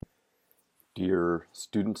Dear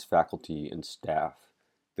students, faculty, and staff,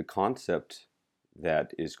 the concept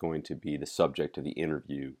that is going to be the subject of the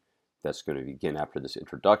interview that's going to begin after this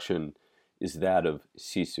introduction is that of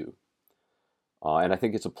Sisu. And I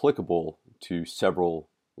think it's applicable to several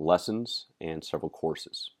lessons and several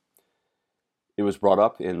courses. It was brought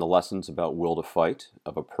up in the lessons about will to fight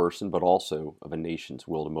of a person, but also of a nation's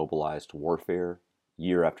will to mobilize to warfare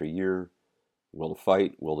year after year, will to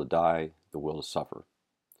fight, will to die, the will to suffer.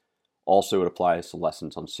 Also, it applies to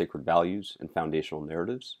lessons on sacred values and foundational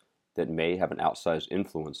narratives that may have an outsized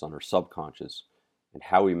influence on our subconscious and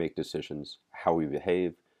how we make decisions, how we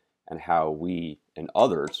behave, and how we and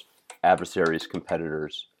others, adversaries,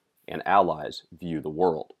 competitors, and allies, view the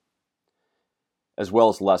world. As well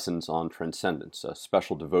as lessons on transcendence, a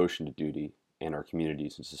special devotion to duty and our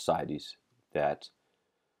communities and societies that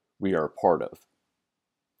we are a part of.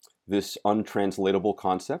 This untranslatable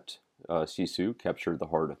concept, Sisu, captured the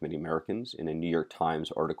heart of many Americans in a New York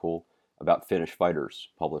Times article about Finnish fighters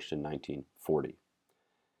published in 1940.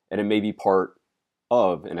 And it may be part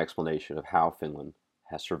of an explanation of how Finland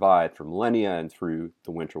has survived for millennia and through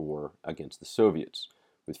the Winter War against the Soviets,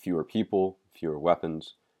 with fewer people, fewer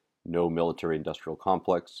weapons, no military-industrial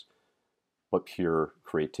complex, but pure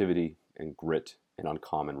creativity and grit and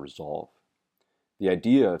uncommon resolve. The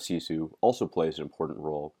idea of Sisu also plays an important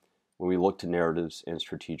role when we look to narratives and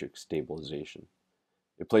strategic stabilization.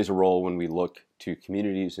 It plays a role when we look to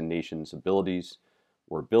communities and nations' abilities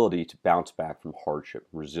or ability to bounce back from hardship,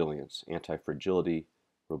 resilience, anti-fragility,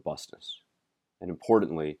 robustness. And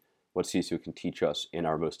importantly, what Sisu can teach us in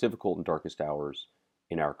our most difficult and darkest hours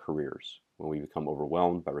in our careers, when we become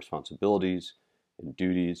overwhelmed by responsibilities and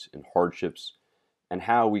duties and hardships, and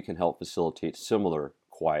how we can help facilitate similar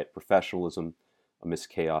quiet professionalism amidst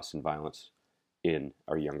chaos and violence in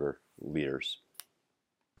our younger leaders.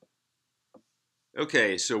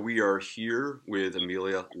 Okay, so we are here with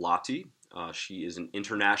Emilia Lahti. She is an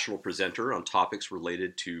international presenter on topics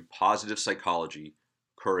related to positive psychology,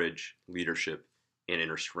 courage, leadership, and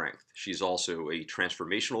inner strength. She's also a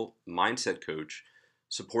transformational mindset coach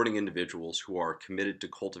supporting individuals who are committed to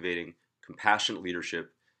cultivating compassionate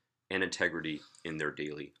leadership and integrity in their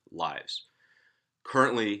daily lives.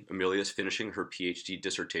 Currently, Emilia is finishing her PhD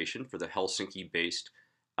dissertation for the Helsinki-based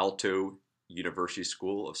Aalto University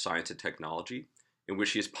School of Science and Technology, in which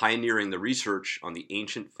she is pioneering the research on the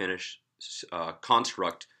ancient Finnish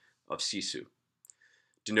construct of Sisu,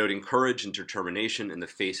 denoting courage and determination in the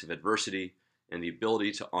face of adversity and the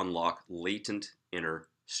ability to unlock latent inner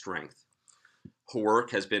strength. Her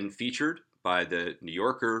work has been featured by the New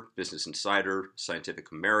Yorker, Business Insider,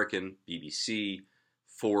 Scientific American, BBC,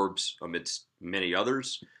 Forbes, amidst many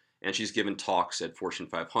others, and she's given talks at Fortune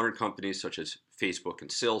 500 companies such as Facebook and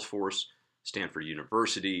Salesforce, Stanford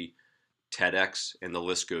University, TEDx, and the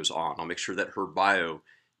list goes on. I'll make sure that her bio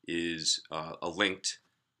is linked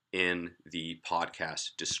in the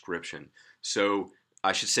podcast description. So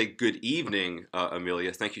I should say good evening,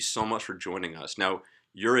 Emilia. Thank you so much for joining us. Now,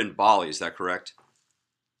 you're in Bali, is that correct?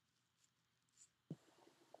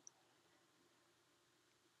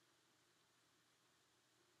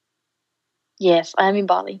 Yes, I'm in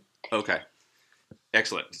Bali. Okay,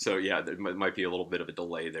 excellent. So yeah, there might be a little bit of a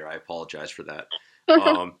delay there. I apologize for that.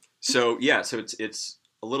 So it's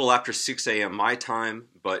a little after 6 a.m. my time,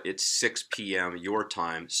 but it's 6 p.m. your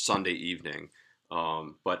time, Sunday evening.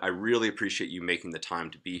 But I really appreciate you making the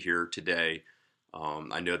time to be here today.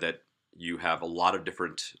 I know that you have a lot of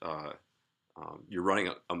different, you're running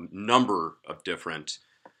a number of different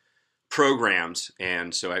programs,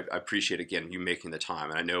 and so I appreciate, again, you making the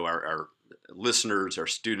time. And I know our listeners, our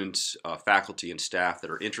students, faculty, and staff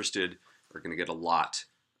that are interested are going to get a lot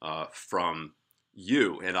from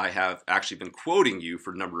you. And I have actually been quoting you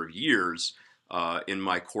for a number of years in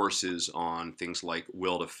my courses on things like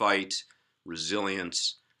will to fight,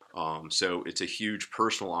 resilience. So it's a huge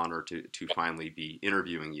personal honor to finally be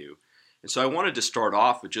interviewing you. And so I wanted to start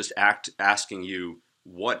off with just asking you,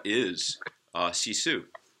 what is Sisu?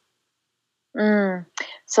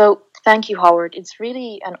 So thank you, Howard. It's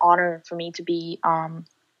really an honor for me to be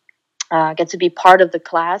get to be part of the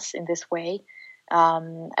class in this way.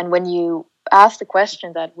 And when you asked the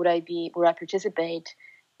question that would I participate,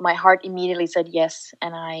 my heart immediately said yes,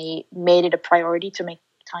 and I made it a priority to make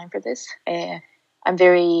time for this. I'm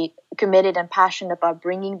very committed and passionate about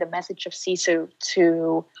bringing the message of Sisu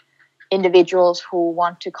to individuals who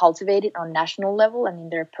want to cultivate it on national level and in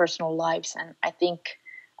their personal lives. And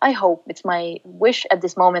I hope, it's my wish at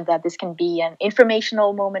this moment that this can be an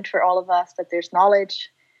informational moment for all of us, that there's knowledge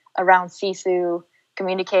around Sisu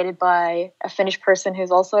communicated by a Finnish person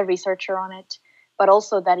who's also a researcher on it, but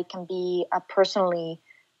also that it can be a personally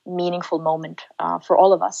meaningful moment for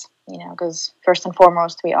all of us, because first and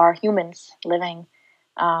foremost, we are humans living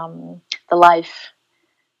the life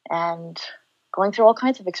and going through all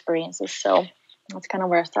kinds of experiences. So that's kind of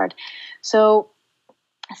where I start. So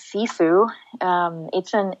Sisu,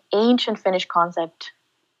 it's an ancient Finnish concept,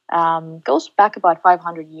 goes back about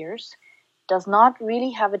 500 years, does not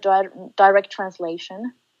really have a direct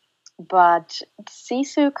translation, but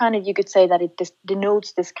Sisu kind of, you could say that it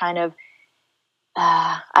denotes this kind of,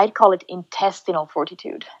 I'd call it intestinal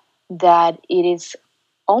fortitude, that it is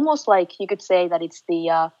almost like you could say that it's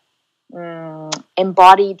the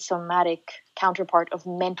embodied somatic counterpart of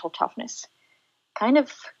mental toughness, kind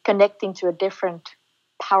of connecting to a different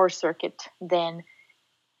power circuit than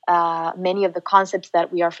many of the concepts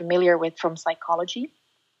that we are familiar with from psychology.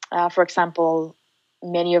 For example,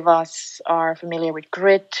 many of us are familiar with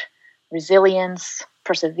grit, resilience,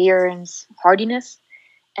 perseverance, hardiness,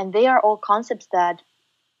 and they are all concepts that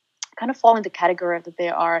kind of fall in the category that they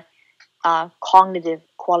are cognitive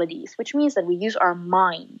qualities, which means that we use our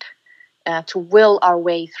mind to will our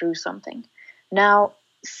way through something. Now,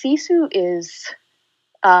 Sisu is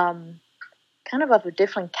kind of a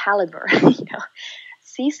different caliber.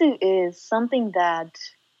 Sisu is something that,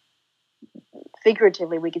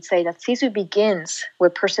 figuratively, we could say that Sisu begins where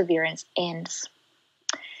perseverance ends.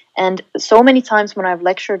 And so many times when I've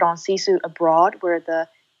lectured on Sisu abroad, where the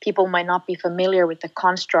people might not be familiar with the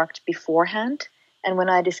construct beforehand, and when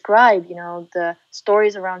I describe, the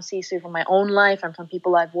stories around Sisu from my own life and from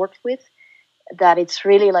people I've worked with, that it's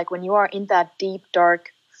really like when you are in that deep, dark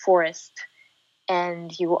forest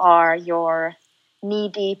and you're knee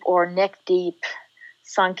deep or neck deep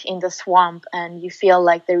sunk in the swamp and you feel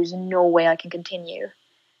like there is no way I can continue.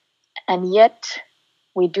 And yet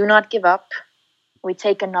we do not give up. We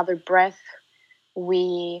take another breath.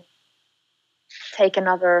 We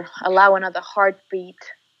allow another heartbeat,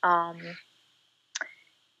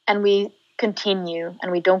 and we continue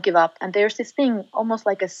and we don't give up. And there's this thing almost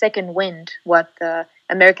like a second wind, what the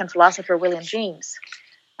American philosopher William James,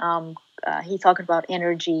 he talked about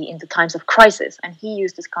energy in the times of crisis, and he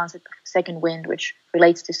used this concept of second wind, which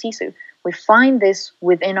relates to Sisu. We find this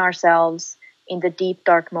within ourselves in the deep,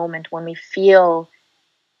 dark moment when we feel,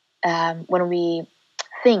 when we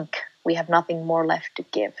think we have nothing more left to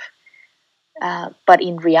give. But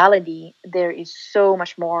in reality, there is so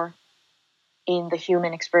much more in the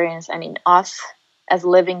human experience and in us as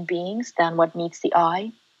living beings than what meets the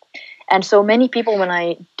eye. And so many people, when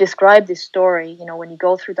I describe this story, when you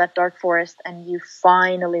go through that dark forest and you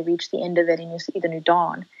finally reach the end of it and you see the new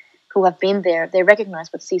dawn, who have been there, they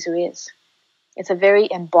recognize what Sisu is. It's a very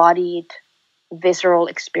embodied, visceral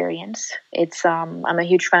experience. I'm a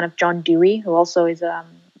huge fan of John Dewey, who also is a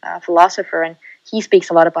philosopher, and he speaks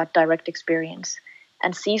a lot about direct experience.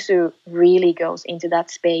 And Sisu really goes into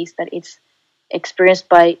that space that it's experienced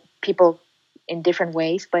by people in different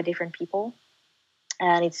ways, by different people.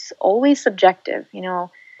 And it's always subjective.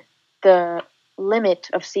 The limit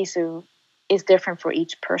of Sisu is different for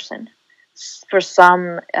each person. For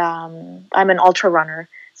some, I'm an ultra runner,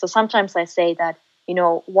 so sometimes I say that,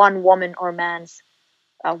 one woman or man's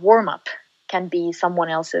warm-up can be someone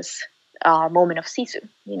else's moment of Sisu,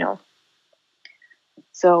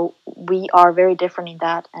 So we are very different in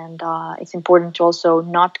that, and it's important to also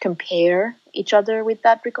not compare each other with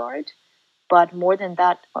that regard. But more than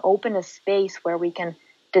that, open a space where we can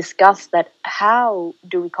discuss that. How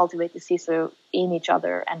do we cultivate the Sisu in each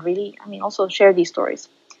other, and really, also share these stories.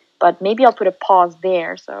 But maybe I'll put a pause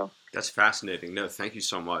there. So that's fascinating. No, thank you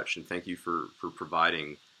so much, and thank you for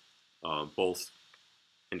providing both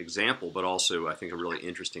an example, but also I think a really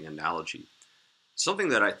interesting analogy. Something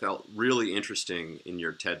that I felt really interesting in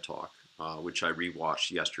your TED Talk, which I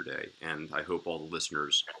rewatched yesterday, and I hope all the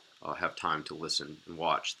listeners have time to listen and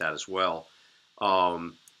watch that as well.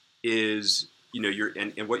 Is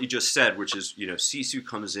and what you just said, which is Sisu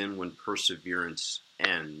comes in when perseverance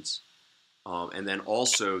ends, and then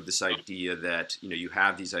also this idea that you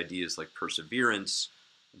have these ideas like perseverance,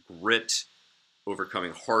 grit,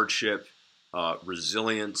 overcoming hardship,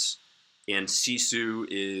 resilience, and Sisu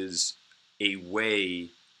is a way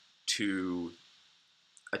to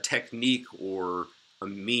a technique or a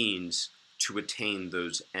means to attain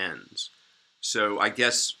those ends. So I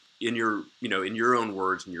guess in your own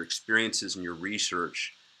words and your experiences and your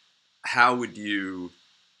research, how would you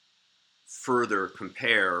further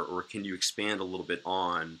compare, or can you expand a little bit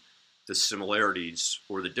on the similarities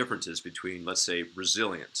or the differences between, let's say,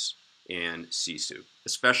 resilience and Sisu,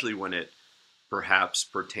 especially when it perhaps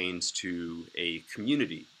pertains to a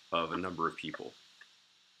community of a number of people?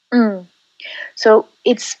 So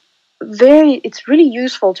it's really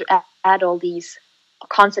useful to add all these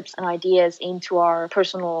concepts and ideas into our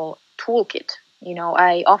personal toolkit.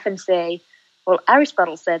 I often say, well,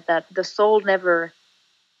 Aristotle said that the soul never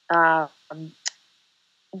um,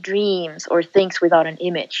 dreams or thinks without an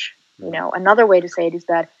image. Another way to say it is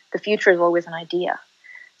that the future is always an idea.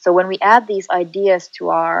 So when we add these ideas to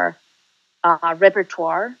our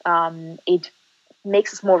repertoire, it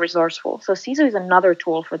makes us more resourceful. So Sisu is another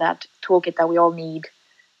tool for that toolkit that we all need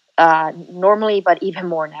normally, but even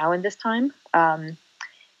more now in this time.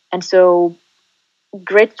 And so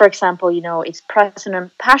grit, for example, it's passion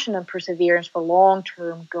and perseverance for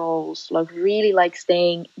long-term goals, like really like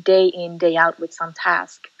staying day in, day out with some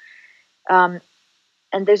task.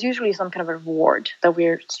 And there's usually some kind of reward that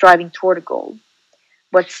we're striving toward a goal.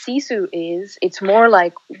 What Sisu is, it's more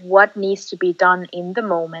like what needs to be done in the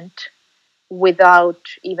moment without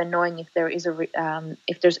even knowing if there is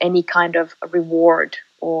if there's any kind of a reward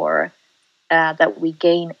or that we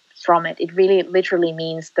gain from it. It really literally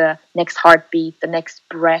means the next heartbeat, the next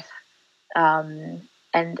breath, and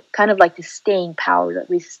kind of like the staying power that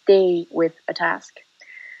we stay with a task.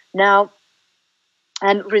 Now,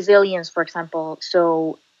 and resilience, for example,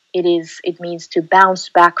 so it means to bounce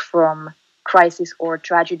back from crisis or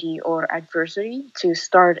tragedy or adversity to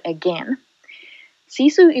start again.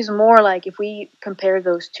 Sisu is more like, if we compare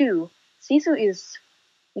those two,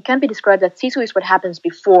 it can be described that Sisu is what happens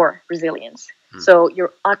before resilience. So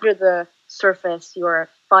you're under the surface, you're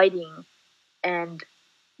fighting, and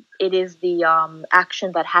it is the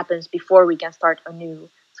action that happens before we can start anew.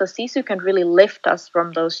 So Sisu can really lift us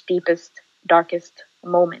from those deepest, darkest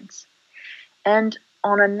moments. And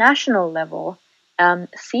on a national level,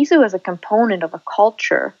 Sisu as a component of a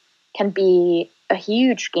culture can be a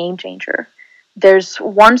huge game changer. There's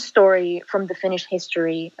one story from the Finnish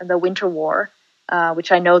history, the Winter War,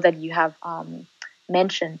 which I know that you have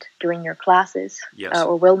mentioned during your classes, yes.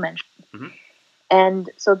 Or will mention. Mm-hmm. And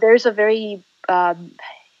so there's a very,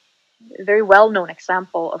 very well-known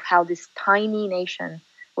example of how this tiny nation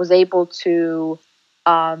was able to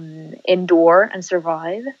endure and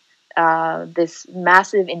survive this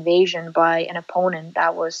massive invasion by an opponent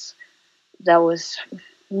that was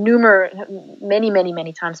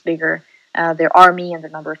many times bigger, their army and the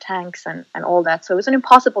number of tanks and all that. So it was an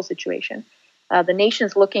impossible situation. The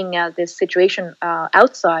nations looking at this situation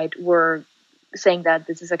outside were saying that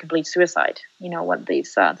this is a complete suicide. What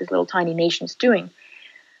this little tiny nation is doing.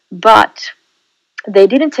 But they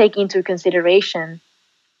didn't take into consideration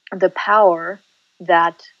the power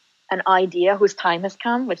that an idea whose time has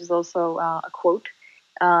come, which is also a quote,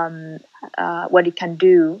 what it can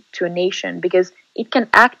do to a nation, because it can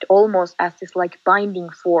act almost as this like binding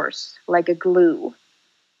force, like a glue,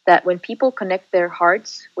 that when people connect their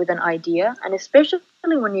hearts with an idea, and especially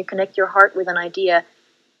when you connect your heart with an idea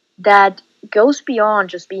that goes beyond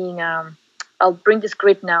just being, I'll bring this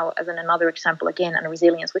grit now as another example again, and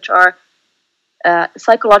resilience, which are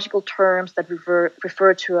psychological terms that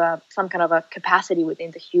refer to some kind of a capacity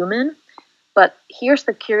within the human. But here's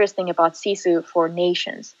the curious thing about Sisu for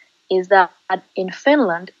nations, is that in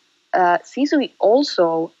Finland, Sisu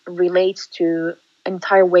also relates to an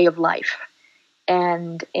entire way of life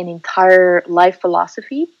and an entire life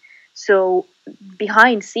philosophy. So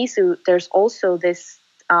behind Sisu, there's also this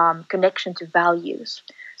connection to values.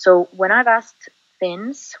 So when I've asked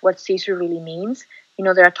Finns what Sisu really means,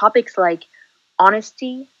 there are topics like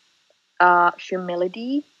honesty,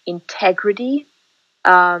 humility, integrity,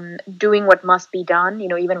 doing what must be done,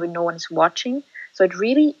 even when no one is watching. So it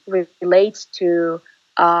really relates to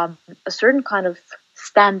a certain kind of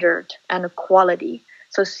standard and a quality.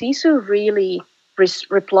 So Sisu really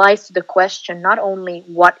replies to the question, not only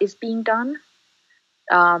what is being done,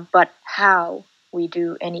 but how we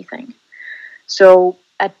do anything. So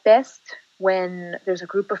at best, when there's a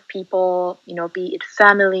group of people, be it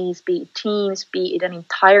families, be it teams, be it an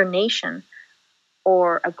entire nation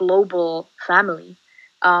or a global family,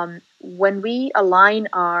 when we align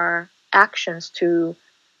our actions to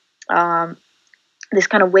this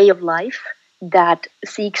kind of way of life that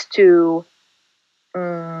seeks to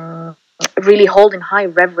really hold in high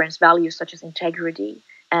reverence values such as integrity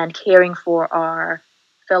and caring for our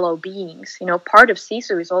fellow beings, part of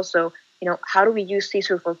Sisu is also, how do we use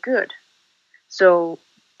Sisu for good? So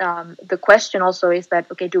the question also is that,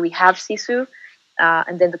 okay, do we have Sisu?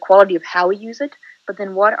 And then the quality of how we use it. But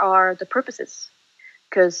then what are the purposes?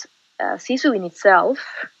 Because Sisu in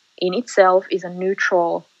itself is a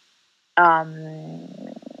neutral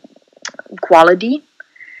quality,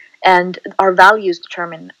 and our values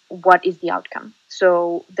determine what is the outcome.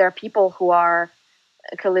 So there are people who are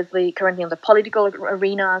currently on the political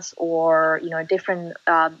arenas, or different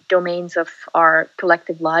domains of our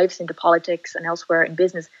collective lives into politics and elsewhere in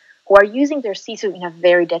business, who are using their Sisu in a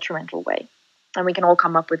very detrimental way, and we can all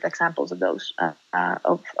come up with examples of those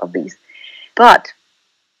of these. But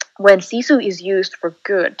when Sisu is used for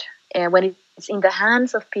good, and when it's in the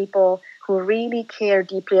hands of people who really care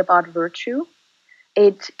deeply about virtue,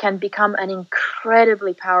 it can become an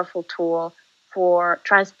incredibly powerful tool for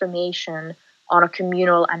transformation on a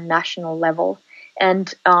communal and national level.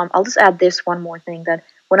 And I'll just add this one more thing, that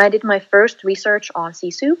when I did my first research on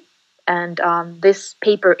Sisu, and this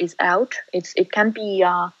paper is out, it can be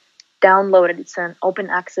downloaded. It's an open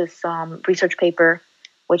access research paper,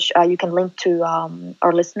 which you can link to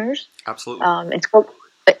our listeners. Absolutely.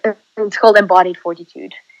 It's called Embodied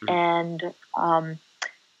Fortitude. Mm-hmm. And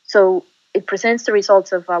so it presents the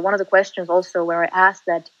results of one of the questions also, where I asked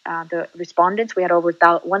that the respondents, we had over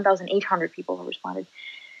 1,800 people who responded.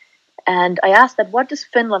 And I asked that, what does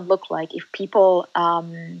Finland look like if people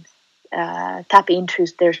tap into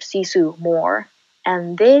their Sisu more?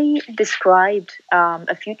 And they described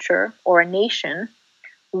a future or a nation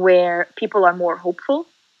where people are more hopeful,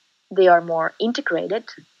 they are more integrated,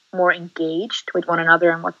 more engaged with one another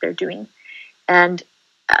and what they're doing. And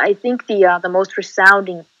I think the most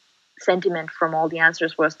resounding sentiment from all the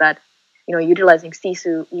answers was that, utilizing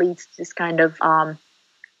Sisu leads to this kind of,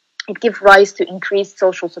 it gives rise to increased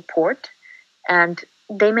social support. And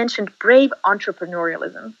they mentioned brave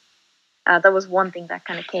entrepreneurialism. That was one thing that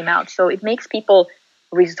kind of came out. So it makes people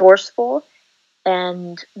resourceful,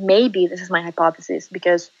 and maybe, this is my hypothesis,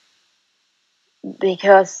 because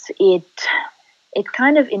it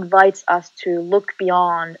kind of invites us to look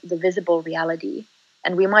beyond the visible reality.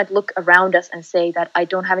 And we might look around us and say that I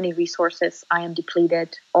don't have any resources, I am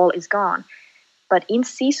depleted, all is gone. But in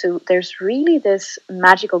Sisu, there's really this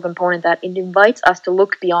magical component that it invites us to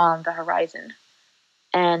look beyond the horizon.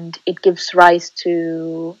 And it gives rise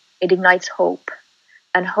to, it ignites hope.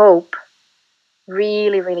 And hope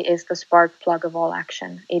really, really is the spark plug of all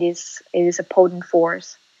action. It is a potent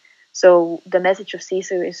force. So the message of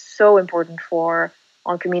Sisu is so important on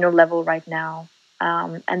communal level right now.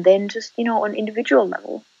 And then just, on individual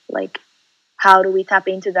level, like, how do we tap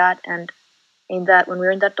into that, and when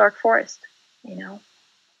we're in that dark forest,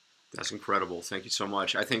 That's incredible. Thank you so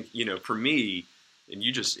much. I think, for me, and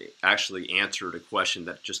you just actually answered a question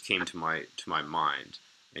that just came to my mind,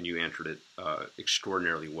 and you answered it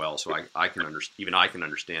extraordinarily well. So I can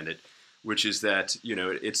understand it, which is that,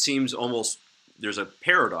 it seems almost there's a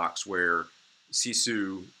paradox where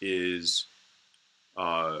Sisu is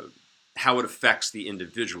how it affects the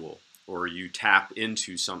individual, or you tap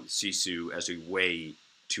into some Sisu as a way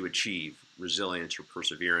to achieve resilience or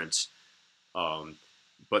perseverance.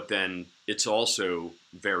 But then it's also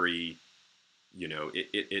very,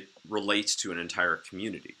 it relates to an entire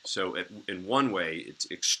community. So in one way, it's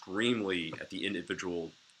extremely at the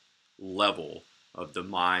individual level of the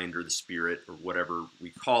mind or the spirit or whatever we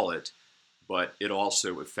call it, but it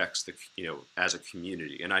also affects as a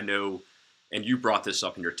community. And I know, and you brought this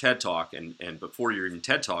up in your TED Talk, and before your even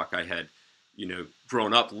TED Talk, I had,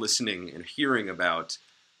 grown up listening and hearing about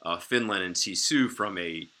Finland and Sisu from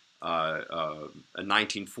a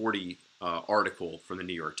 1940 article from the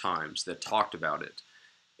New York Times that talked about it.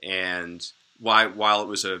 And while it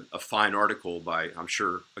was a fine article by, I'm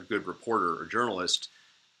sure, a good reporter or journalist,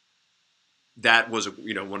 that was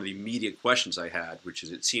one of the immediate questions I had, which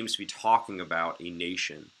is, it seems to be talking about a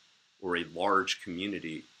nation or a large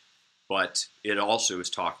community, but it also is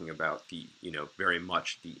talking about the, very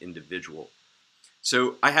much the individual.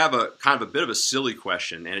 So I have a kind of a bit of a silly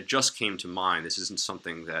question, and it just came to mind. This isn't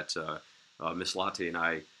something that Miss Lahti and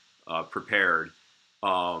I prepared,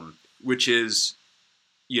 which is,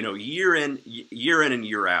 year in and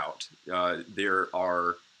year out, there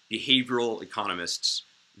are behavioral economists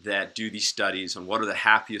that do these studies on what are the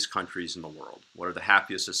happiest countries in the world, what are the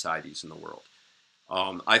happiest societies in the world.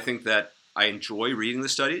 I think that I enjoy reading the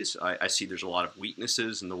studies. I see there's a lot of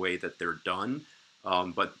weaknesses in the way that they're done,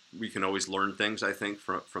 but we can always learn things, I think,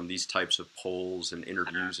 from these types of polls and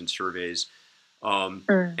interviews and surveys.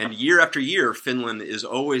 And year after year, Finland is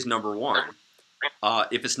always number one.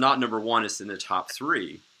 If it's not number one, it's in the top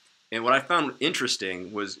three. And what I found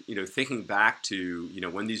interesting was, thinking back to,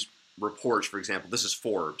 when these reports, for example, this is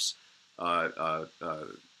Forbes,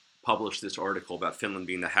 published this article about Finland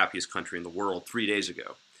being the happiest country in the world 3 days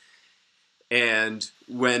ago. And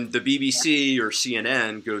when the BBC or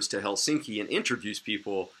CNN goes to Helsinki and interviews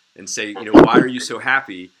people and say, why are you so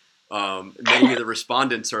happy? Many of the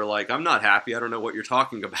respondents are like, I'm not happy. I don't know what you're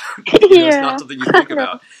talking about. It's not something you think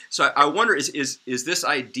about. So I wonder, is this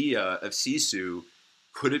idea of Sisu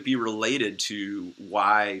could it be related to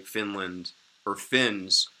why Finland or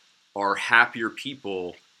Finns are happier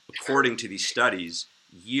people according to these studies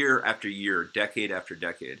year after year, decade after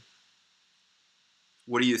decade?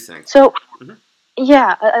 What do you think? So,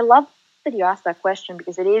 yeah, I love that you asked that question,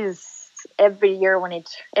 because it is every year when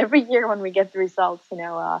we get the results,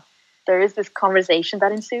 there is this conversation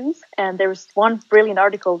that ensues. And there was one brilliant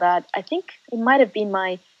article that I think it might have been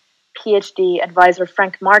my PhD advisor,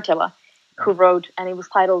 Frank Martela, who wrote, and it was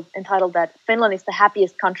entitled that Finland is the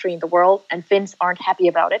happiest country in the world and Finns aren't happy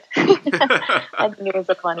about it. I think it was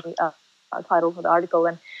a funny title for the article.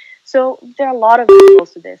 And so there are a lot of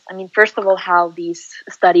angles to this. I mean, first of all, how these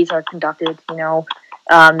studies are conducted,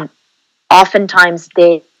 oftentimes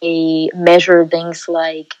they measure things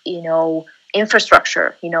like,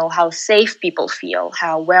 infrastructure, how safe people feel,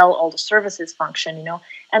 how well all the services function,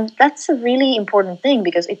 and that's a really important thing,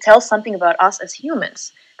 because it tells something about us as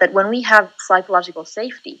humans, that when we have psychological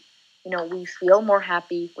safety, we feel more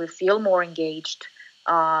happy, we feel more engaged,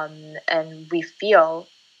 and we feel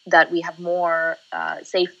that we have more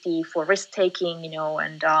safety for risk-taking,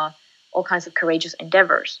 and all kinds of courageous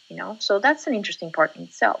endeavors, So that's an interesting part in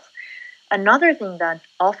itself. Another thing that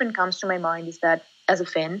often comes to my mind is that as a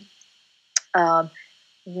Finn,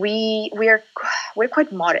 we're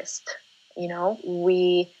quite modest,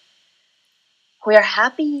 we are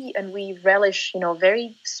happy and we relish,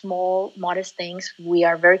 very small, modest things. We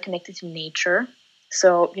are very connected to nature.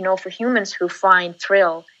 So, for humans who find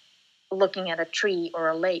thrill looking at a tree or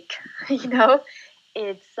a lake,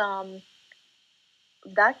 it's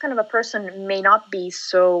that kind of a person may not be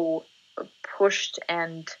so pushed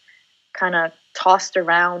and kind of tossed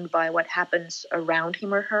around by what happens around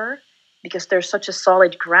him or her, because there's such a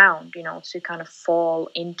solid ground, to kind of fall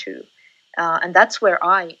into. And that's where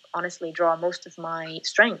I honestly draw most of my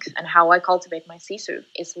strength, and how I cultivate my Sisu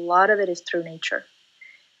is a lot of it is through nature,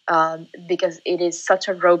 because it is such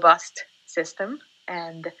a robust system,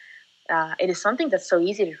 and it is something that's so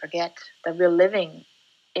easy to forget, that we're living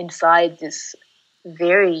inside this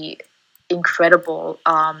very incredible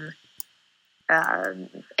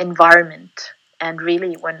environment. And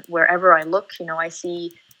really, wherever I look, I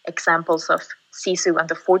see examples of Sisu and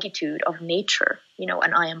the fortitude of nature,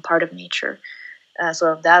 and I am part of nature.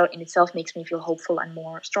 So that in itself makes me feel hopeful and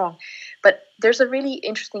more strong. But there's a really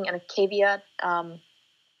interesting and a caveat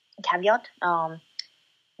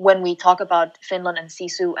when we talk about Finland and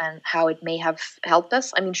Sisu and how it may have helped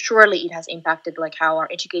us. I mean, surely it has impacted like how our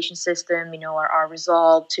education system, our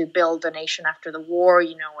resolve to build a nation after the war,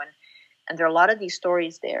 and there are a lot of these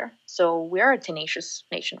stories there. So we are a tenacious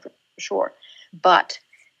nation for sure. But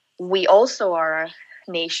we also are a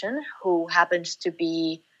nation who happens to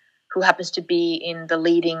be in the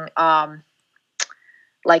leading,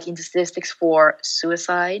 like in statistics for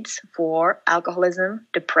suicides, for alcoholism,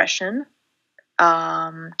 depression,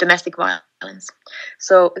 domestic violence.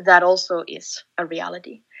 So that also is a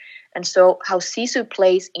reality. And so how Sisu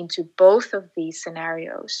plays into both of these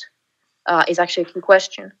scenarios is actually a key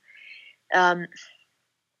question.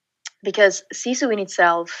 Because Sisu in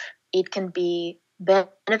itself, it can be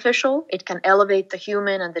beneficial, it can elevate the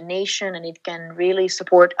human and the nation, and it can really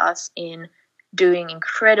support us in doing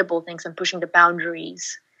incredible things and pushing the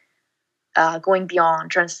boundaries, going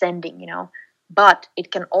beyond, transcending, But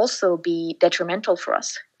it can also be detrimental for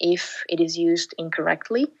us if it is used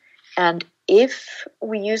incorrectly, and if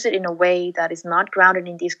we use it in a way that is not grounded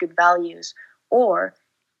in these good values, or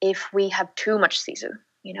if we have too much Sisu.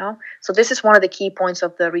 So this is one of the key points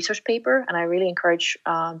of the research paper, and I really encourage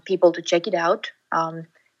people to check it out,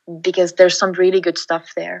 because there's some really good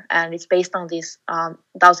stuff there, and it's based on these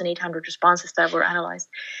 1,800 responses that were analyzed.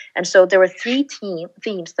 And so there were three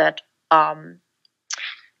themes that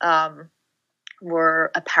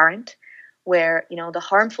were apparent, where the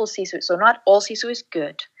harmful Sisu. So not all Sisu is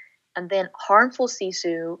good, and then harmful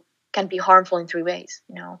Sisu can be harmful in three ways.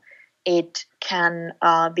 It can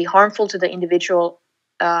be harmful to the individual.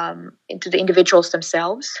 Into the individuals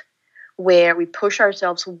themselves, where we push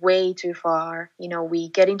ourselves way too far. We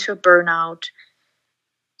get into a burnout.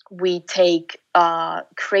 We take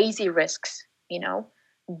crazy risks.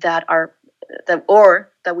 That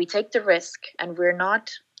we take the risk and we're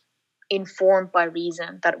not informed by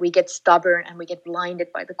reason. That we get stubborn and we get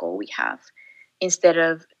blinded by the goal we have, instead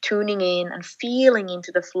of tuning in and feeling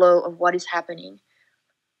into the flow of what is happening.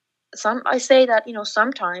 I say that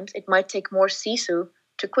sometimes it might take more Sisu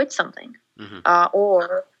to quit something,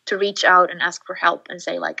 or to reach out and ask for help and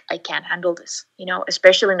say, like, I can't handle this.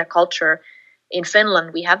 Especially in a culture in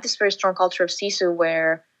Finland, we have this very strong culture of Sisu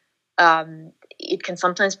where it can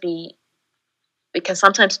sometimes be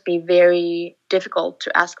very difficult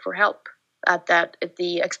to ask for help. at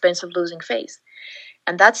the expense of losing face.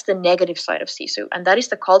 And that's the negative side of Sisu. And that is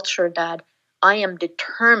the culture that I am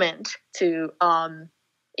determined to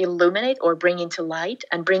illuminate or bring into light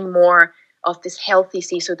and bring more of this healthy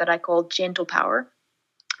Sisu that I call gentle power,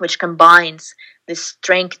 which combines this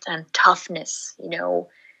strength and toughness,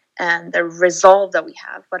 and the resolve that we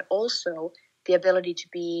have, but also the ability to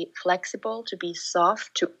be flexible, to be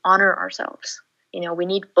soft, to honor ourselves. We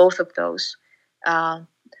need both of those.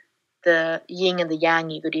 The yin and the yang,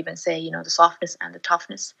 you could even say, the softness and the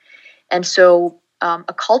toughness. And so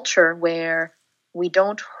a culture where we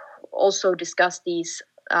don't also discuss these,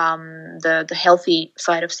 the healthy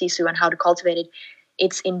side of Sisu and how to cultivate it,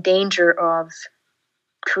 it's in danger of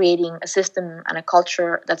creating a system and a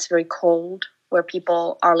culture that's very cold, where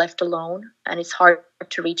people are left alone and it's hard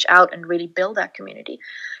to reach out and really build that community.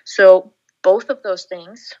 So both of those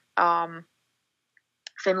things,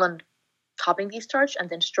 Finland topping these charts and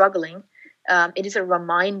then struggling, it is a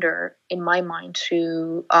reminder in my mind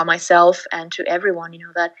to myself and to everyone,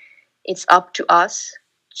 that it's up to us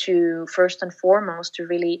to first and foremost to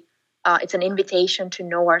really, it's an invitation to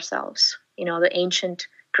know ourselves. The ancient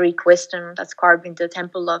Greek wisdom that's carved into the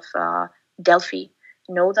temple of Delphi,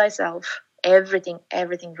 know thyself. Everything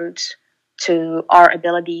roots to our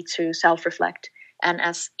ability to self-reflect. And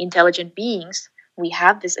as intelligent beings, we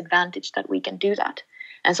have this advantage that we can do that.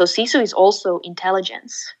 And so Sisu is also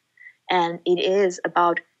intelligence, and it is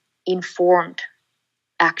about informed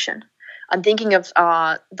action. I'm thinking of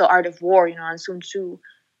The Art of War, and Sun Tzu,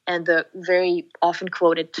 and the very often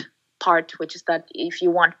quoted part, which is that if you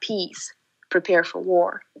want peace, prepare for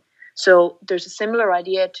war. So there's a similar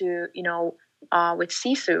idea to, with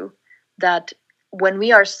Sisu, that when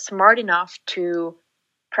we are smart enough to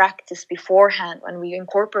practice beforehand, when we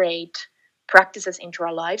incorporate practices into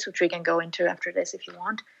our lives, which we can go into after this if you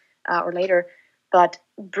want, or later, but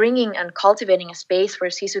bringing and cultivating a space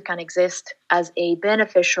where Sisu can exist as a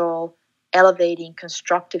beneficial, elevating,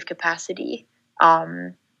 constructive capacity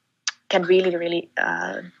can really, really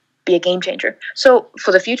be a game changer. So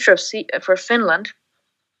for the future for Finland,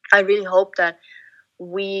 I really hope that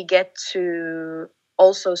we get to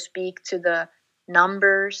also speak to the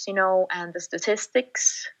numbers, and the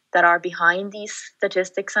statistics that are behind these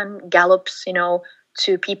statistics and gallops,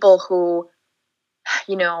 to people who,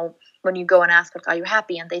 when you go and ask, are you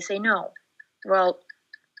happy? And they say no. Well,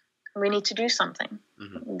 we need to do something.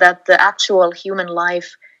 Mm-hmm. That the actual human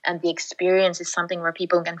life and the experience is something where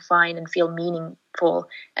people can find and feel meaningful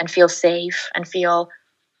and feel safe and feel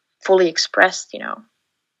fully expressed,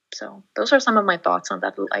 So those are some of my thoughts on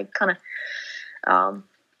that. I kind of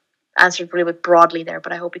answered really broadly there,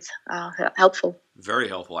 but I hope it's helpful. Very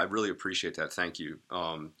helpful. I really appreciate that. Thank you.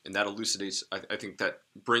 And that elucidates, I think that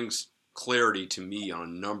brings clarity to me on a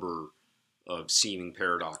number of seeming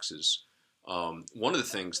paradoxes. One of the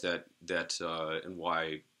things that and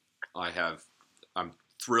why I'm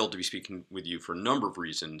thrilled to be speaking with you for a number of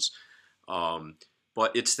reasons,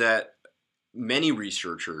 but it's that many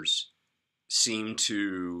researchers seem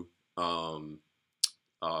to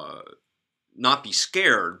not be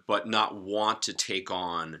scared, but not want to take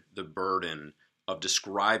on the burden of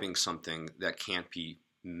describing something that can't be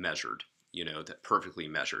measured, that perfectly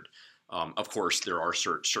measured. Of course, there are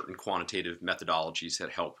certain quantitative methodologies that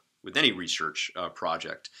help with any research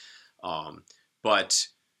project. But,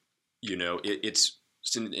 it's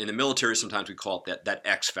in the military, sometimes we call it that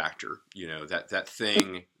X factor, that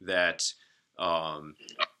thing that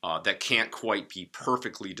that can't quite be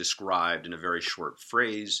perfectly described in a very short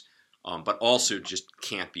phrase, but also just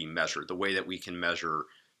can't be measured. The way that we can measure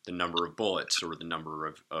the number of bullets or the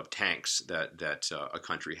number of tanks that a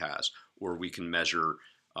country has, or we can measure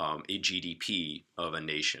a GDP of a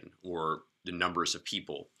nation or the numbers of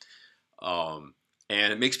people. And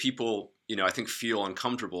it makes people, I think, feel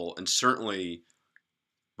uncomfortable, and certainly,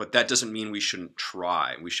 but that doesn't mean we shouldn't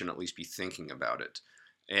try. We shouldn't at least be thinking about it.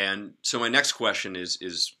 And so my next question is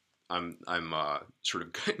I'm sort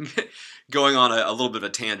of going on a little bit of a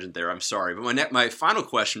tangent there. I'm sorry, but my final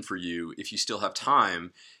question for you, if you still have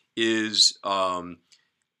time, is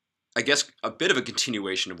I guess a bit of a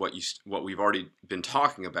continuation of what we've already been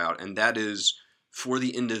talking about, and that is for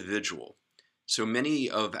the individual. So many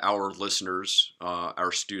of our listeners,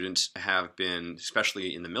 our students, have been,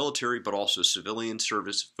 especially in the military, but also civilian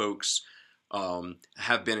service folks,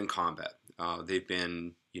 have been in combat. They've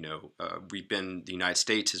been, the United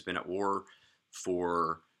States has been at war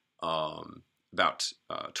for about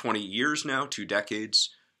 20 years now, 2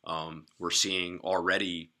 decades. We're seeing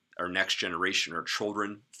already our next generation, our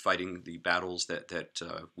children, fighting the battles that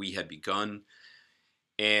we had begun.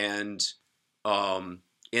 And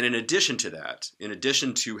And in addition to that, in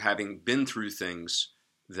addition to having been through things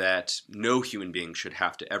that no human being should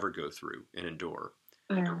have to ever go through and endure,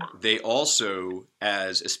 they also,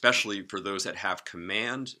 as especially for those that have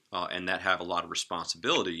command and that have a lot of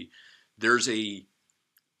responsibility,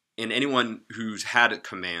 and anyone who's had a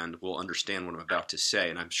command will understand what I'm about to say,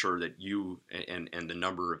 and I'm sure that you and the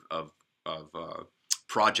number of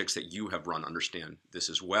projects that you have run understand this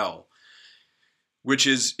as well, which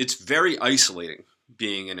is it's very isolating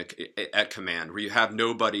being at command, where you have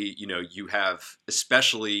nobody, you have,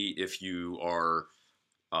 especially if you are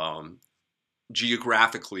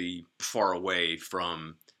geographically far away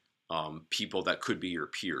from people that could be your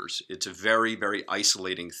peers. It's a very, very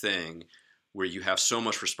isolating thing where you have so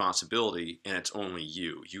much responsibility and it's only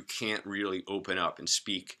you. You can't really open up and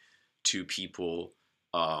speak to people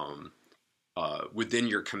within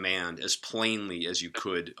your command as plainly as you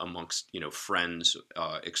could amongst friends,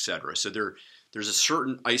 etc. So there's a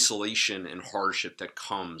certain isolation and hardship that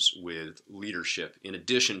comes with leadership, in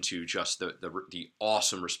addition to just the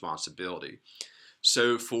awesome responsibility.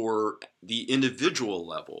 So for the individual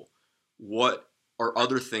level, what are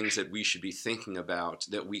other things that we should be thinking about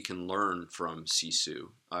that we can learn from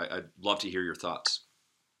Sisu? I'd love to hear your thoughts.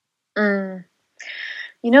 When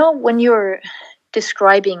you're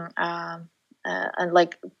describing and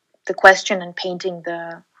like the question and painting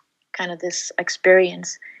the kind of this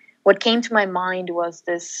experience, what came to my mind was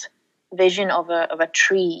this vision of a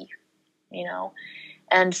tree,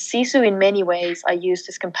 and Sisu, in many ways, I use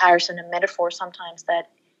this comparison and metaphor sometimes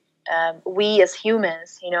that we as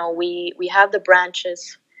humans, we have the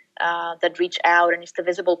branches that reach out, and it's the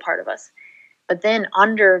visible part of us. But then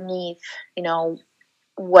underneath,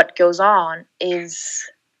 what goes on is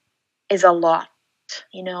a lot,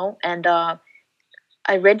 and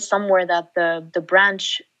I read somewhere that the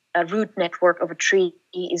branch root network of a tree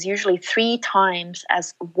is usually 3 times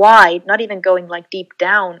as wide, not even going like deep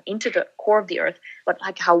down into the core of the earth, but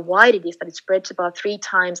like how wide it is, that it spreads about 3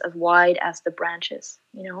 times as wide as the branches,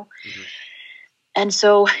 Mm-hmm. And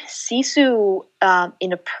so Sisu,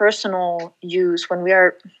 in a personal use,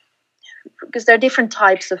 because there are different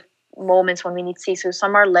types of moments when we need Sisu.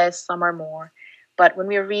 Some are less, some are more. But when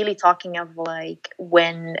we're really talking of like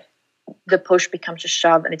when the push becomes a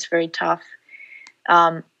shove and it's very tough,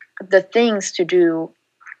 the things to do,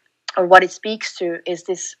 or what it speaks to, is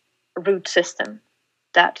this root system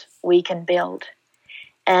that we can build.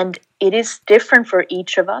 And it is different for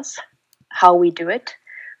each of us how we do it.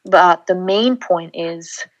 But the main point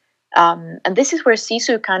is, and this is where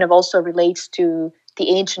Sisu kind of also relates to the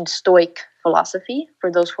ancient Stoic philosophy,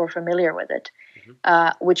 for those who are familiar with it,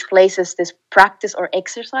 which places this practice or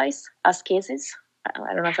exercise, ascesis,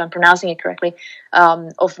 I don't know if I'm pronouncing it correctly,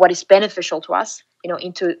 of what is beneficial to us,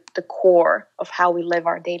 into the core of how we live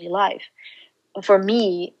our daily life. For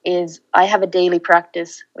me, I have a daily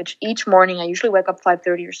practice, which each morning I usually wake up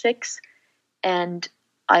 5:30 or 6, and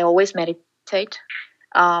I always meditate.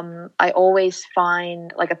 I always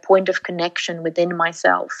find like a point of connection within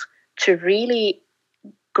myself to really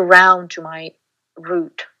ground to my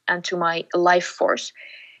root and to my life force.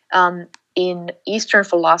 In Eastern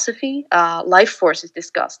philosophy, life force is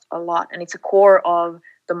discussed a lot, and it's a core of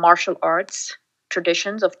the martial arts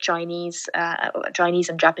traditions of Chinese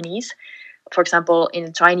and Japanese. For example, in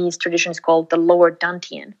the Chinese tradition, it's called the lower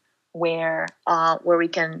dantian, where we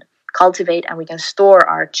can cultivate and we can store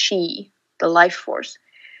our qi, the life force.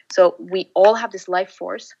 So we all have this life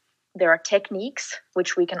force. There are techniques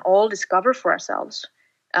which we can all discover for ourselves,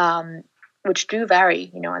 which do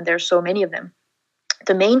vary, and there's so many of them.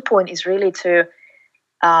 The main point is really to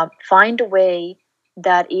find a way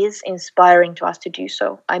that is inspiring to us to do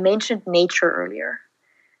so. I mentioned nature earlier.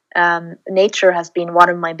 Nature has been one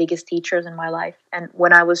of my biggest teachers in my life. And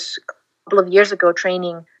when I was a couple of years ago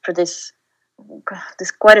training for this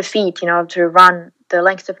quite a feat, to run the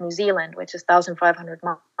length of New Zealand, which is 1,500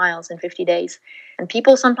 miles in 50 days. And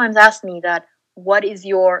people sometimes ask me that, did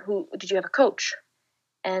you have a coach?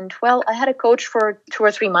 And well, I had a coach for 2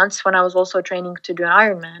 or 3 months when I was also training to do an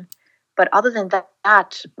Ironman. But other than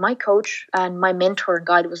that, my coach and my mentor and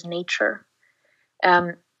guide was nature.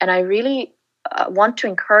 And I really want to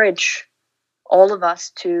encourage all of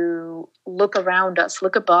us to look around us,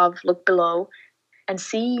 look above, look below, and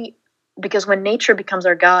see, because when nature becomes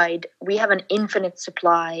our guide, we have an infinite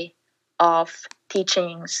supply of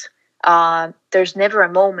teachings. There's never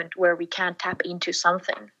a moment where we can't tap into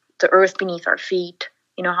something. The earth beneath our feet,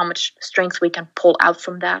 how much strength we can pull out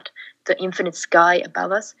from that, the infinite sky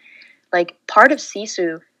above us. Like part of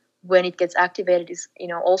Sisu, when it gets activated, is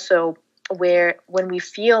also when we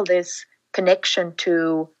feel this connection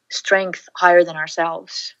to strength higher than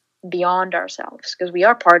ourselves, beyond ourselves, because we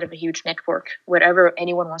are part of a huge network, whatever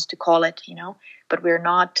anyone wants to call it, but we're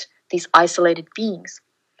not these isolated beings.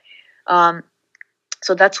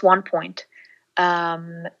 So that's one point.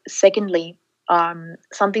 Secondly,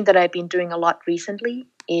 something that I've been doing a lot recently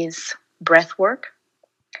is breath work,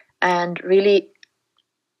 and really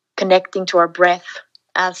connecting to our breath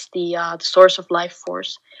as the source of life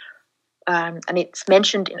force. And it's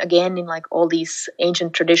mentioned again in like all these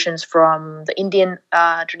ancient traditions, from the Indian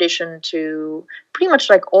tradition to pretty much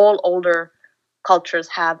like all older cultures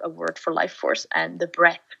have a word for life force and the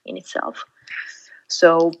breath in itself.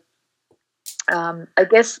 So I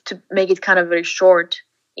guess to make it kind of very short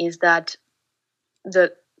is that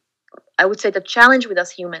I would say the challenge with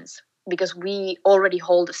us humans, because we already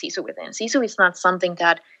hold the Sisu within. Sisu is not something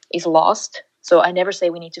that is lost. So I never say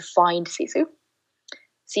we need to find Sisu.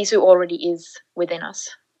 Sisu already is within us.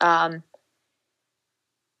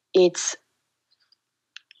 It's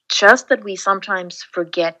just that we sometimes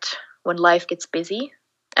forget when life gets busy,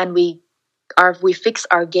 and we fix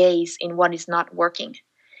our gaze in what is not working,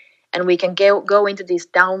 and we can go into these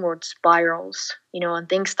downward spirals, and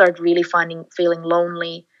things start really feeling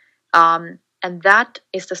lonely, and that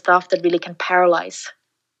is the stuff that really can paralyze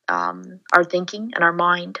our thinking and our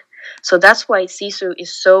mind. So that's why Sisu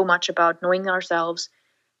is so much about knowing ourselves,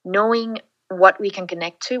 knowing what we can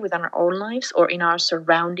connect to within our own lives or in our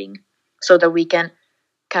surrounding, so that we can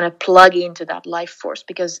kind of plug into that life force,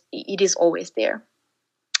 because it is always there.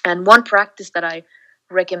 And one practice that I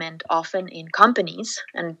recommend often in companies,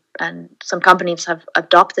 and some companies have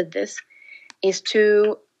adopted this, is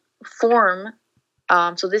to form,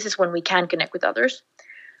 so this is when we can connect with others,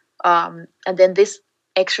 and then this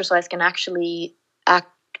exercise can actually act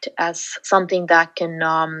as something that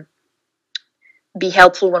can be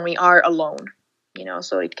helpful when we are alone,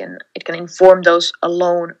 so it can inform those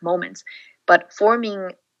alone moments. But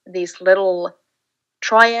forming these little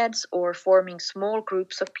triads, or forming small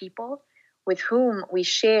groups of people with whom we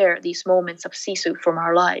share these moments of Sisu from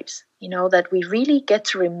our lives, that we really get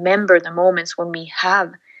to remember the moments when we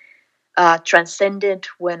have transcended,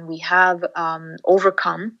 when we have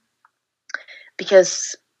overcome,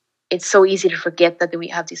 because it's so easy to forget that we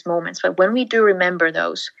have these moments. But when we do remember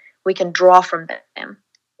those, we can draw from them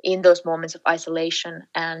in those moments of isolation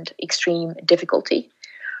and extreme difficulty.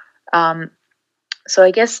 So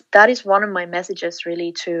I guess that is one of my messages,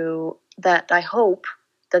 really, that I hope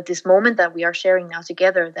that this moment that we are sharing now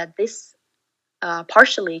together, that this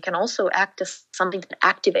partially can also act as something that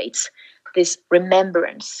activates this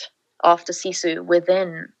remembrance of the Sisu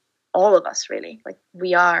within all of us, really. Like,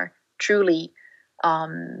 we are truly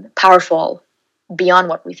powerful beyond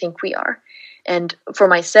what we think we are. And for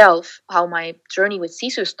myself, how my journey with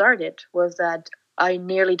Sisu started was that I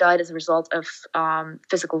nearly died as a result of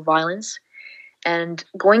physical violence. And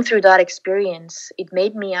going through that experience, it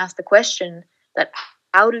made me ask the question that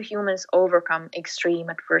how do humans overcome extreme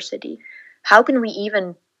adversity? How can we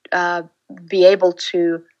even be able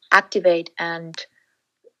to activate and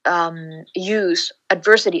use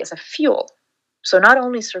adversity as a fuel? So not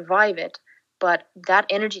only survive it, but that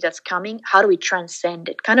energy that's coming, how do we transcend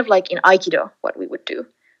it? Kind of like in Aikido, what we would do,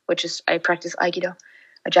 which is, I practice Aikido,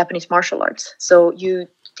 a Japanese martial arts. So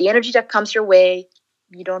the energy that comes your way,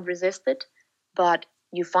 you don't resist it, but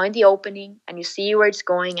you find the opening and you see where it's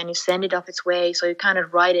going and you send it off its way. So you kind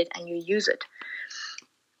of ride it and you use it.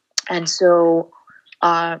 And so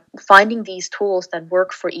finding these tools that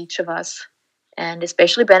work for each of us, and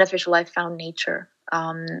especially beneficial, I found nature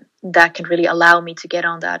that can really allow me to get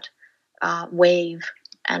on that wave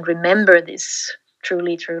and remember this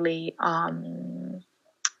truly, truly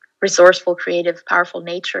resourceful, creative, powerful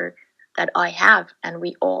nature that I have and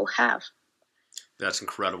we all have. That's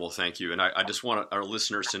incredible. Thank you. And I just want our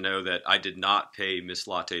listeners to know that I did not pay Miss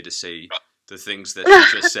Lahti to say the things that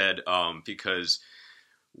she just said, because,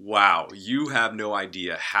 wow, you have no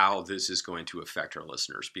idea how this is going to affect our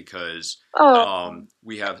listeners, because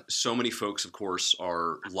we have so many folks, of course,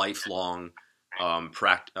 are lifelong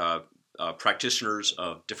practitioners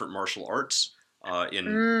of different martial arts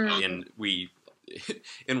in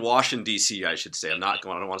Washington, D.C., I should say. I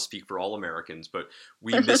don't want to speak for all Americans, but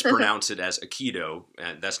we mispronounce it as Aikido,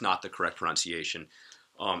 and that's not the correct pronunciation,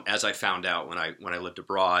 as I found out when I lived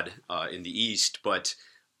abroad in the East. But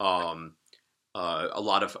a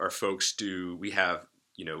lot of our folks we have,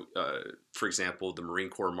 for example, the Marine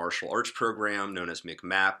Corps Martial Arts Program, known as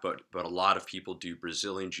MCMAP, but a lot of people do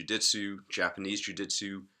Brazilian Jiu-Jitsu, Japanese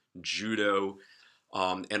Jiu-Jitsu, Judo,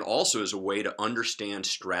 and also as a way to understand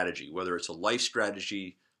strategy, whether it's a life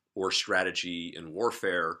strategy or strategy in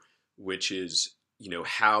warfare, which is,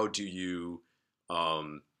 how do you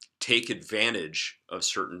take advantage of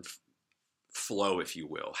certain flow, if you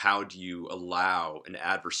will? How do you allow an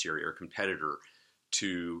adversary or competitor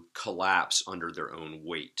to collapse under their own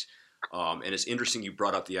weight? And it's interesting you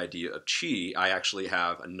brought up the idea of qi. I actually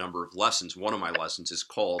have a number of lessons. One of my lessons is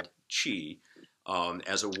called qi,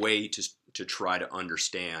 as a way to try to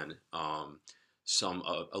understand a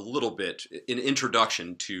little bit, an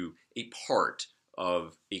introduction to a part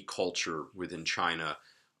of a culture within China,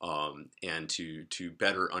 and to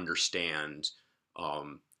better understand,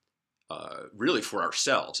 really for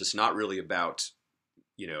ourselves. It's not really about,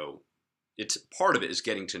 it's part of it is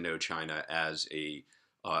getting to know China as a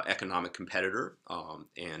economic competitor,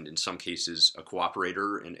 and in some cases a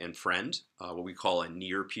cooperator and friend, what we call a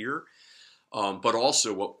near peer. But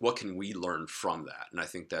also, what can we learn from that? And I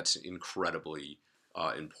think that's incredibly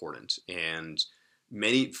important. And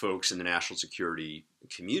many folks in the national security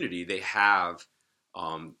community, they have,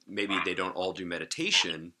 maybe they don't all do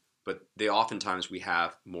meditation, but we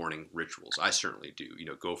have morning rituals. I certainly do.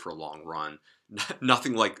 Go for a long run.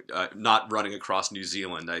 Nothing like not running across New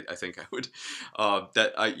Zealand. I think I would.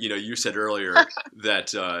 You said earlier that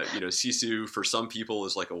Sisu for some people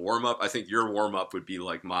is like a warm up. I think your warm up would be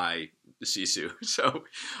like my Sisu. So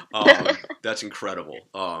that's incredible.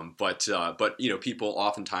 But people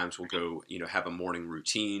oftentimes will go have a morning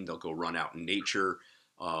routine. They'll go run out in nature.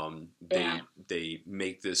 They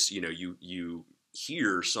make this. You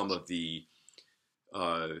hear some of the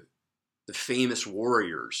famous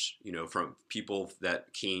warriors, from people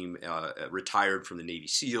that came retired from the Navy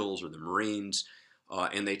SEALs or the Marines,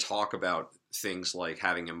 and they talk about things like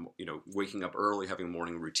waking up early, having a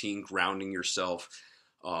morning routine, grounding yourself,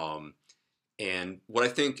 and what I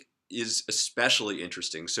think is especially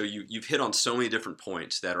interesting. So you've hit on so many different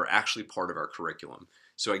points that are actually part of our curriculum.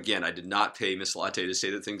 So again, I did not pay Miss Lahti to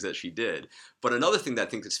say the things that she did. But another thing that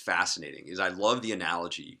I think is fascinating is I love the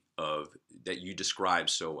analogy that you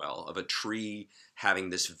described so well of a tree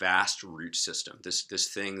having this vast root system,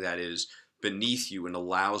 this thing that is beneath you and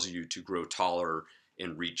allows you to grow taller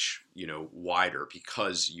and reach wider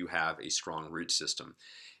because you have a strong root system.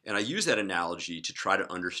 And I use that analogy to try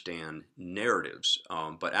to understand narratives.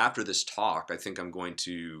 But after this talk, I think I'm going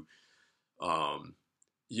to.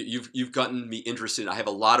 You've gotten me interested. I have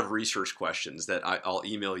a lot of research questions that I'll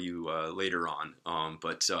email you later on.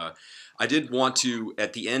 But I did want to,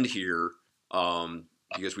 at the end here,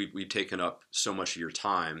 because we've taken up so much of your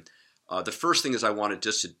time, the first thing is I wanted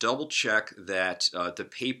just to double check that the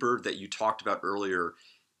paper that you talked about earlier,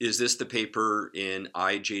 is this the paper in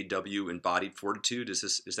IJW Embodied Fortitude?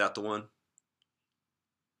 Is that the one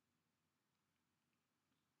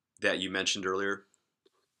that you mentioned earlier?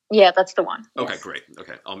 Yeah, that's the one. Okay, yes. Great.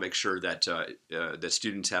 Okay, I'll make sure that that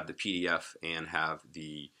students have the PDF and have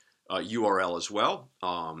the URL as well.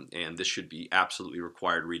 And this should be absolutely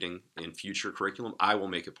required reading in future curriculum. I will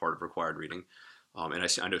make it part of required reading, and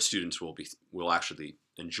I know students will actually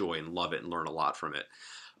enjoy and love it and learn a lot from it.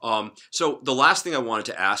 So the last thing I wanted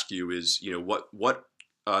to ask you is, what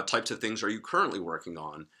types of things are you currently working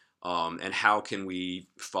on, and how can we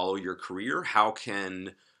follow your career? How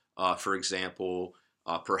can, for example,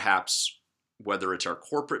 perhaps whether it's our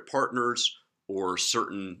corporate partners or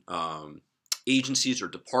certain agencies or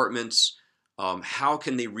departments, how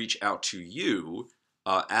can they reach out to you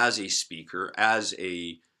as a speaker, as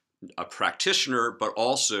a practitioner, but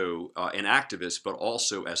also an activist, but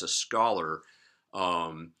also as a scholar,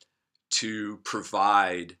 to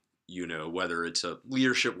provide, whether it's a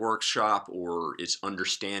leadership workshop or it's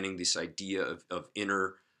understanding this idea of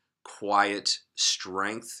inner quiet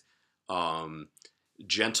strength,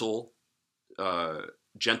 gentle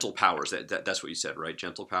powers. That's what you said, right?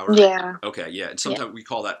 Gentle powers. Yeah. Okay. Yeah. And sometimes we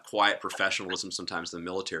call that quiet professionalism. Sometimes in the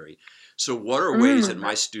military. So, what are ways that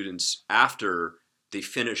my students, after they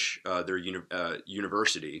finish their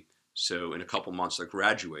university, so in a couple months they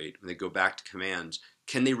graduate and they go back to commands,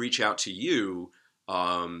 can they reach out to you?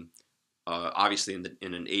 Obviously,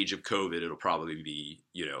 in an age of COVID, it'll probably be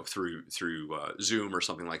through Zoom or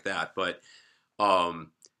something like that. But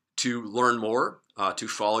to learn more, to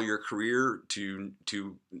follow your career, to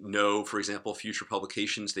know, for example, future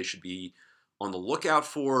publications they should be on the lookout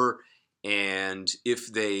for, and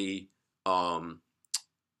if they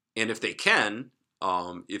can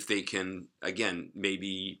again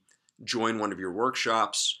maybe join one of your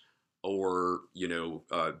workshops, or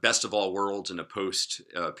best of all worlds in a post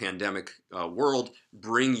pandemic world,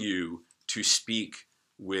 bring you to speak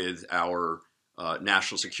with our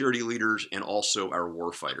national security leaders and also our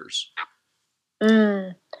warfighters.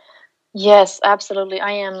 Yes, absolutely.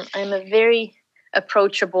 I'm a very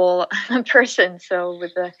approachable person, so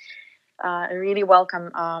with a really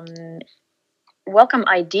welcome welcome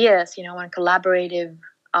ideas, and collaborative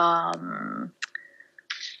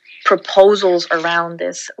proposals around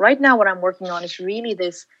this. Right now, what I'm working on is really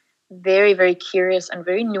this very, very curious and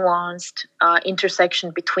very nuanced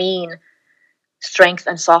intersection between strength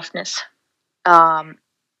and softness.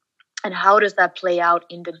 And how does that play out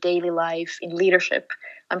in the daily life, in leadership?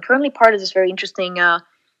 I'm currently part of this very interesting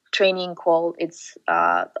training called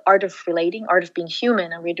the Art of Relating, Art of Being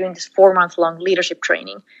Human, and we're doing this 4-month-long leadership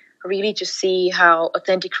training, really to see how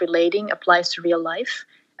authentic relating applies to real life,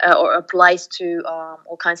 or applies to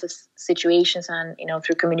all kinds of situations, and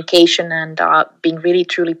through communication and being really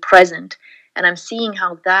truly present. And I'm seeing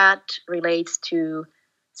how that relates to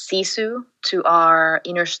Sisu, to our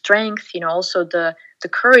inner strength, also the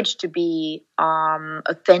courage to be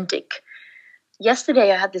authentic.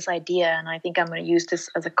 Yesterday I had this idea, and I think I'm going to use this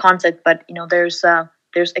as a concept, but there's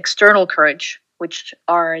external courage, which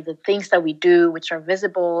are the things that we do, which are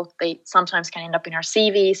visible. They sometimes can end up in our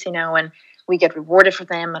CVs, and we get rewarded for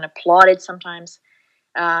them and applauded sometimes.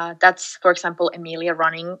 That's, for example, Emilia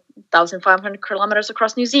running 1,500 kilometers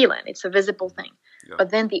across New Zealand. It's a visible thing. Yeah. But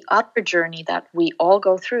then the other journey that we all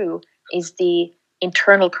go through is the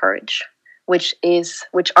internal courage, which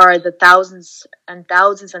are the thousands and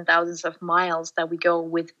thousands and thousands of miles that we go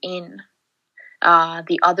within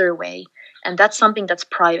the other way. And that's something that's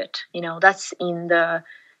private. That's in the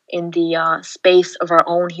space of our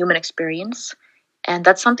own human experience. And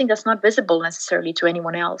that's something that's not visible necessarily to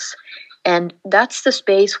anyone else. And that's the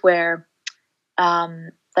space where,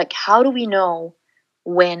 how do we know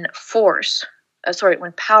when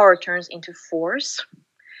when power turns into force?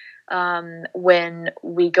 When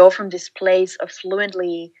we go from this place of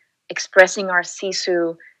fluently expressing our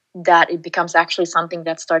Sisu, that it becomes actually something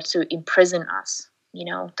that starts to imprison us,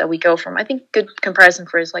 that we go from, I think good comparison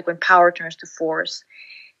for it is like when power turns to force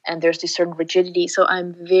and there's this certain rigidity. So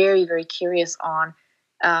I'm very, very curious on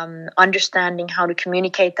understanding how to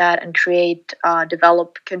communicate that and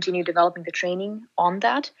continue developing the training on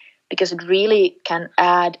that, because it really can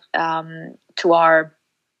add to our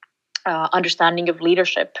understanding of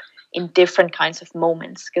leadership in different kinds of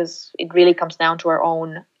moments, because it really comes down to our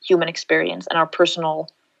own human experience and our personal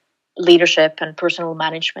leadership and personal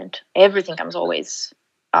management. Everything comes always,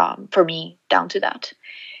 for me, down to that.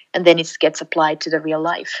 And then it gets applied to the real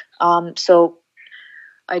life. So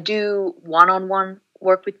I do one-on-one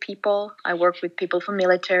work with people. I work with people from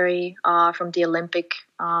military, from the Olympic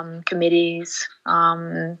committees,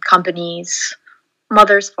 companies,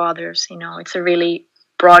 mothers, fathers. It's a really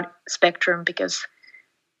broad spectrum, because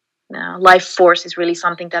life force is really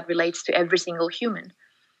something that relates to every single human.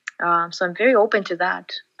 So I'm very open to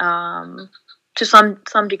that, to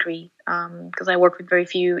some degree, because I work with very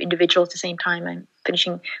few individuals at the same time. I'm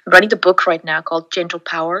writing the book right now called Gentle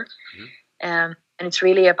Power, and it's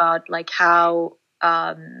really about how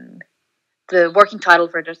the working title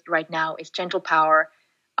for it right now is Gentle Power,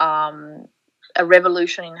 a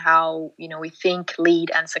revolution in how we think,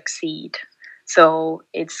 lead, and succeed. So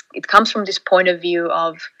it comes from this point of view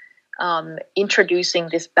of introducing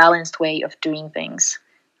this balanced way of doing things,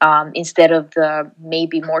 instead of the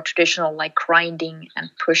maybe more traditional grinding and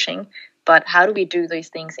pushing. But how do we do these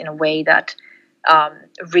things in a way that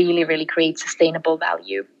really, really creates sustainable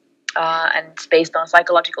value? And it's based on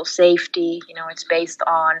psychological safety. It's based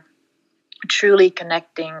on truly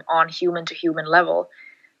connecting on human to human level,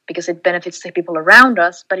 because it benefits the people around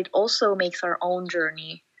us, but it also makes our own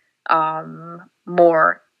journey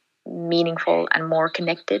more meaningful and more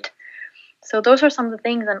connected. So those are some of the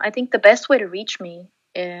things. And I think the best way to reach me,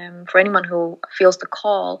 for anyone who feels the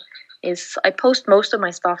call, is I post most of my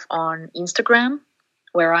stuff on Instagram,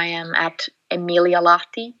 where I am at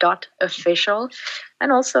emilialahti.official.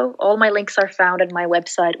 And also all my links are found at my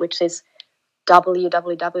website, which is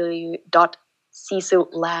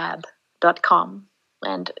www.sisulab.com.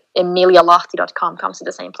 And emilialahti.com comes to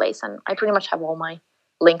the same place. And I pretty much have all my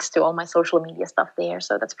links to all my social media stuff there,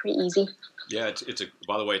 so that's pretty easy. Yeah,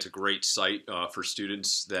 by the way, it's a great site for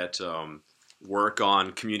students that work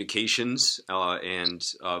on communications and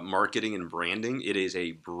marketing and branding. It is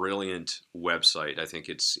a brilliant website. I think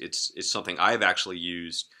it's something I've actually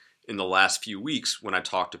used in the last few weeks when I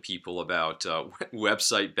talk to people about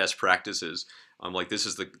website best practices. I'm like, this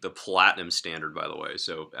is the platinum standard, by the way.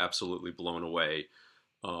 So absolutely blown away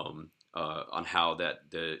on how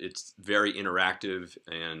it's very interactive,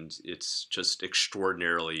 and it's just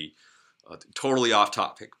extraordinarily, totally off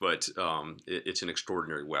topic, but it's an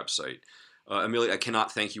extraordinary website. Emilia, I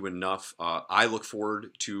cannot thank you enough. I look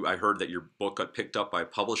forward to, I heard that your book got picked up by a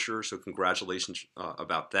publisher, so congratulations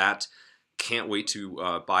about that. Can't wait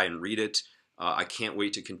to buy and read it. I can't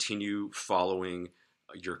wait to continue following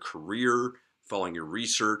your career following your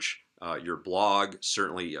research, your blog,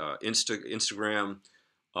 certainly Instagram,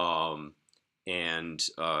 and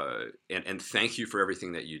thank you for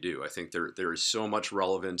everything that you do. I think there is so much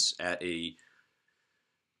relevance at a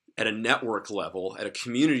network level, at a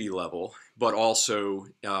community level, but also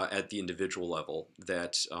at the individual level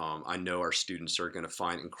that I know our students are going to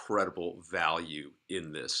find incredible value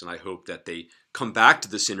in this. And I hope that they come back to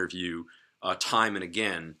this interview time and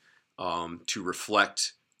again to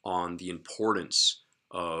reflect on the importance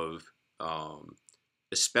of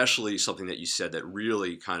especially something that you said that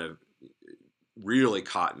really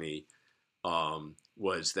caught me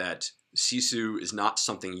was that Sisu is not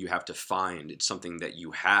something you have to find. It's something that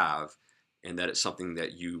you have, and that it's something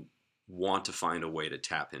that you want to find a way to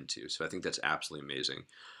tap into. So I think that's absolutely amazing.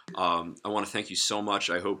 I want to thank you so much.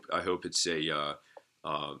 I hope it's a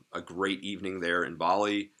great evening there in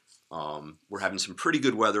Bali. We're having some pretty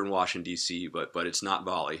good weather in Washington D.C., but it's not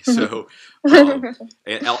Bali. So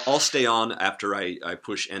and I'll stay on after I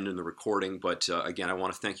push end in the recording. But again, I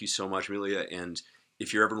want to thank you so much, Emilia. And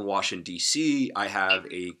if you're ever in Washington, D.C., I have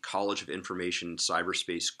a College of Information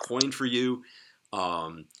Cyberspace coin for you.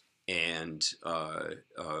 As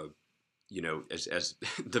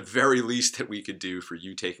the very least that we could do for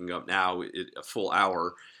you taking up now a full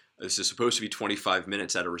hour. This is supposed to be 25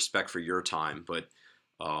 minutes out of respect for your time. But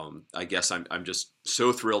I guess I'm just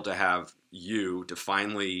so thrilled to have you to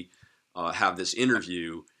finally have this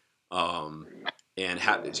interview and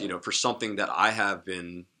have, for something that I have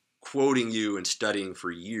been quoting you and studying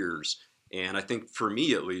for years. And I think for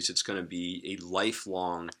me, at least, it's going to be a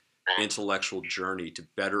lifelong intellectual journey to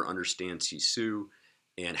better understand Sisu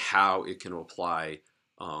and how it can apply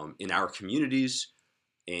in our communities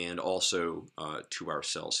and also to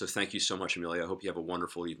ourselves. So thank you so much, Emilia. I hope you have a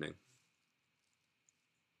wonderful evening.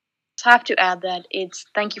 I have to add that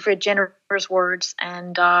thank you for your generous words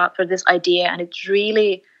and for this idea, and it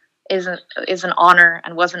really is an honor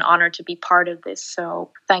and was an honor to be part of this.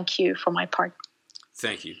 So thank you for my part.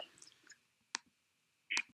 Thank you.